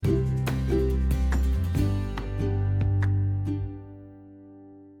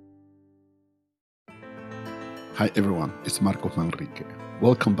Hi everyone, it's Marcos Manrique.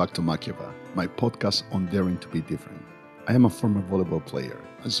 Welcome back to Makiaba, my podcast on daring to be different. I am a former volleyball player,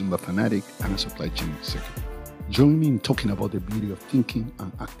 a Zumba fanatic, and a supply chain executive. Join me in talking about the beauty of thinking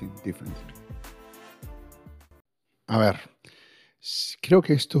and acting differently. A ver, creo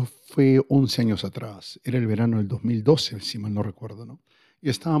que esto fue 11 años atrás. Era el verano del 2012, si mal no recuerdo, ¿no? Y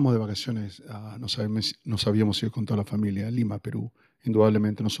estábamos de vacaciones, nos habíamos ido con toda la familia a Lima, Perú.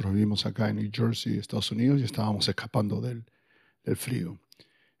 Indudablemente nosotros vivimos acá en New Jersey, Estados Unidos, y estábamos escapando del frío.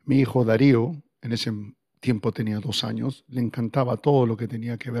 Mi hijo Darío, en ese tiempo tenía 2 años, le encantaba todo lo que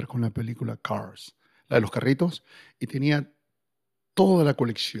tenía que ver con la película Cars, la de los carritos, y tenía toda la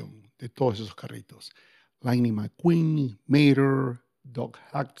colección de todos esos carritos. Lightning McQueen, Mater, Doc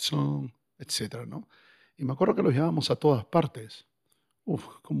Hudson, etcétera, ¿no? Y me acuerdo que los llevábamos a todas partes. Uf,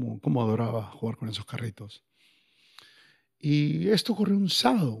 cómo adoraba jugar con esos carritos. Y esto ocurrió un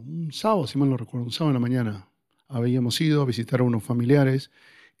sábado, si mal no recuerdo, un sábado en la mañana. Habíamos ido a visitar a unos familiares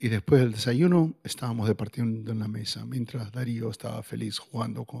y después del desayuno estábamos departiendo en la mesa, mientras Darío estaba feliz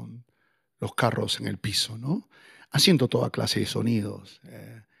jugando con los carros en el piso, ¿no? Haciendo toda clase de sonidos.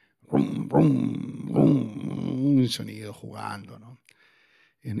 Rum, rum, rum, un sonido jugando, ¿no?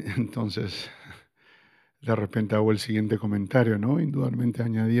 Entonces, de repente hago el siguiente comentario, ¿no? Indudablemente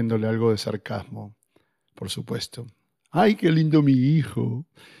añadiéndole algo de sarcasmo, por supuesto. ¡Ay, qué lindo mi hijo!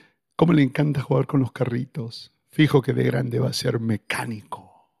 Cómo le encanta jugar con los carritos. Fijo que de grande va a ser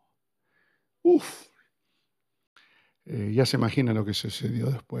mecánico. Uf. Ya se imagina lo que sucedió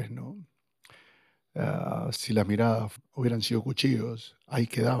después, ¿no? Si las miradas hubieran sido cuchillos, ahí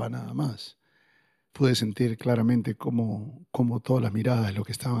quedaba nada más. Pude sentir claramente cómo todas las miradas de los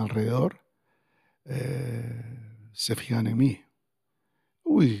que estaban alrededor se fijan en mí.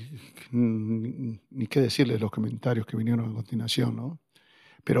 Uy, ni qué decirles los comentarios que vinieron a continuación, ¿no?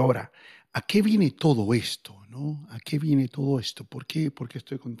 Pero ahora, ¿a qué viene todo esto, no? ¿A qué viene todo esto? ¿Por qué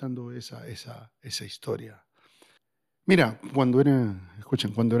estoy contando esa historia? Mira, cuando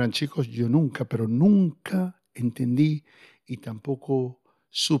eran chicos, yo nunca, pero nunca entendí y tampoco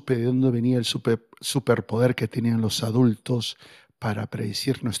supe de dónde venía el superpoder que tenían los adultos para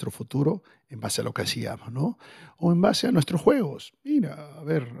predecir nuestro futuro en base a lo que hacíamos, ¿no? O en base a nuestros juegos. Mira, a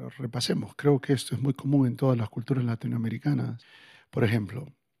ver, repasemos. Creo que esto es muy común en todas las culturas latinoamericanas. Por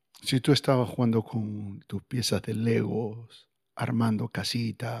ejemplo, si tú estabas jugando con tus piezas de Legos, armando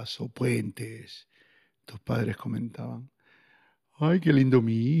casitas o puentes, tus padres comentaban: ¡ay, qué lindo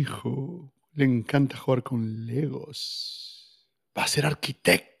mi hijo! Le encanta jugar con Legos. Va a ser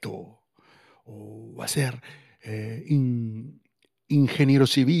arquitecto o va a ser ingeniero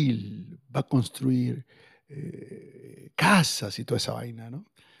civil. Va a construir casas y toda esa vaina,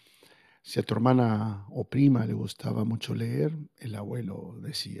 ¿no? Si a tu hermana o prima le gustaba mucho leer, el abuelo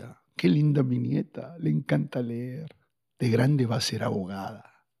decía: qué linda mi nieta, le encanta leer. De grande va a ser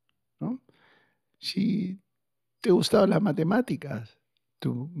abogada, ¿no? Si te gustaban las matemáticas,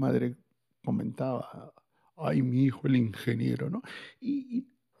 tu madre comentaba: ay, mi hijo el ingeniero, ¿no? Y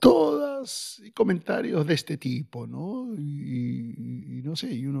todos comentarios de este tipo, ¿no? Y no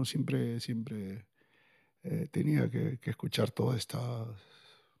sé, y uno siempre tenía que escuchar todas estas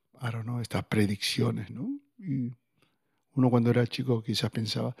predicciones, ¿no? Y uno cuando era chico quizás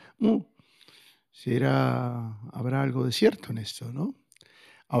pensaba: ¿habrá algo de cierto en esto, no?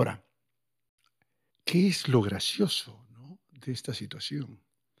 Ahora, ¿qué es lo gracioso, no, de esta situación?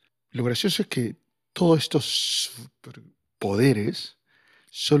 Lo gracioso es que todos estos poderes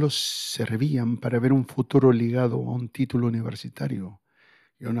solo servían para ver un futuro ligado a un título universitario.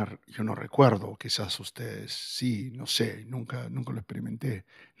 Yo no recuerdo, quizás ustedes sí, no sé, nunca lo experimenté.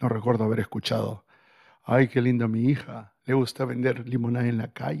 No recuerdo haber escuchado: ay, qué linda mi hija, le gusta vender limonada en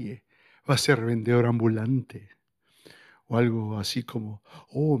la calle, va a ser vendedor ambulante. O algo así como: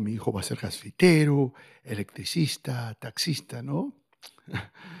 oh, mi hijo va a ser gasfitero, electricista, taxista, ¿no?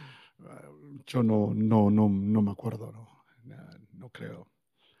 Yo no me acuerdo, no creo.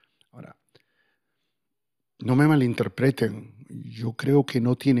 Ahora, no me malinterpreten, yo creo que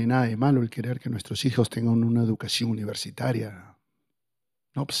no tiene nada de malo el querer que nuestros hijos tengan una educación universitaria.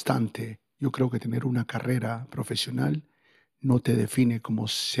 No obstante, yo creo que tener una carrera profesional no te define como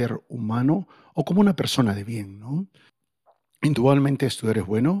ser humano o como una persona de bien, ¿no? Indudablemente estudiar es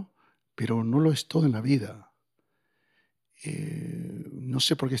bueno, pero no lo es todo en la vida. No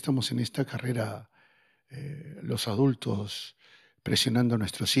sé por qué estamos en esta carrera, los adultos, presionando a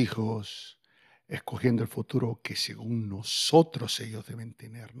nuestros hijos, escogiendo el futuro que según nosotros ellos deben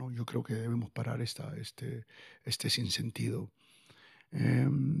tener, ¿no? Yo creo que debemos parar este sinsentido.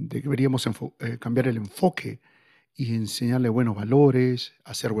 Deberíamos cambiar el enfoque y enseñarle buenos valores,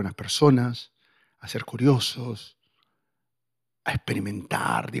 a ser buenas personas, a ser curiosos, a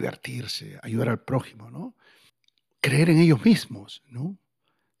experimentar, divertirse, ayudar al prójimo, ¿no? Creer en ellos mismos, ¿no?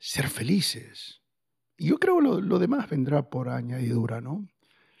 Ser felices. Y yo creo lo demás vendrá por añadidura, ¿no?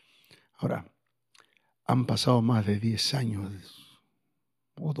 Ahora, han pasado más de 10 años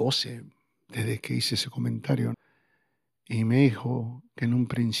o 12 desde que hice ese comentario y me dijo que en un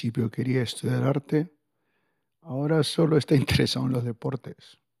principio quería estudiar arte, ahora solo está interesado en los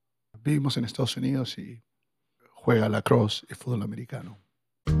deportes. Vivimos en Estados Unidos y juega lacrosse y fútbol americano.